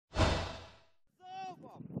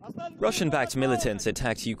Russian-backed militants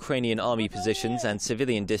attacked Ukrainian army positions and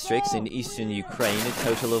civilian districts in eastern Ukraine a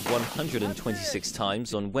total of 126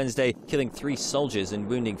 times on Wednesday, killing 3 soldiers and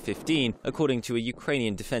wounding 15, according to a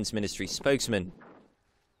Ukrainian Defense Ministry spokesman.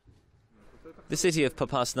 The city of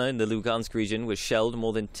Popasna in the Lugansk region was shelled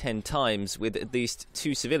more than 10 times, with at least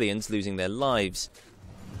 2 civilians losing their lives.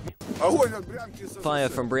 Fire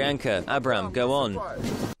from Bryanka. Abram, go on.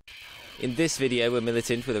 In this video, a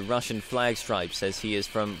militant with a Russian flag stripe says he is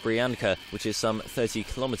from Bryanka, which is some 30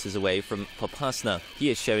 kilometers away from Popasna.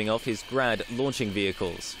 He is showing off his Grad launching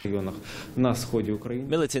vehicles.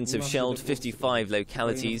 Militants have shelled 55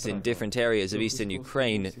 localities in different areas of eastern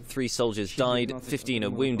Ukraine. 3 soldiers died, 15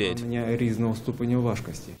 are wounded.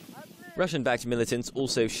 Russian-backed militants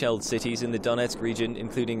also shelled cities in the Donetsk region,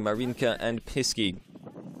 including Marinka and Pisky.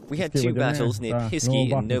 We had 2 battles near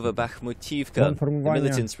Pisky and Novobakhmutivka. The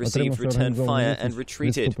militants received return fire and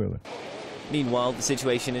retreated. Meanwhile, the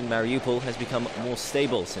situation in Mariupol has become more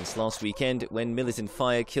stable since last weekend, when militant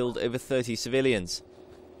fire killed over 30 civilians.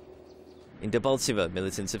 In Debaltseve,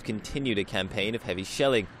 militants have continued a campaign of heavy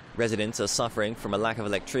shelling. Residents are suffering from a lack of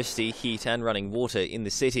electricity, heat and running water in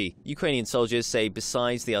the city. Ukrainian soldiers say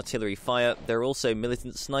besides the artillery fire, there are also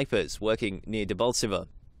militant snipers working near Debaltseve.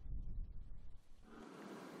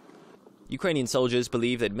 Ukrainian soldiers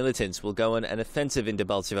believe that militants will go on an offensive in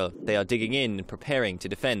Debaltseve. They are digging in and preparing to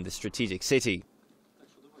defend the strategic city.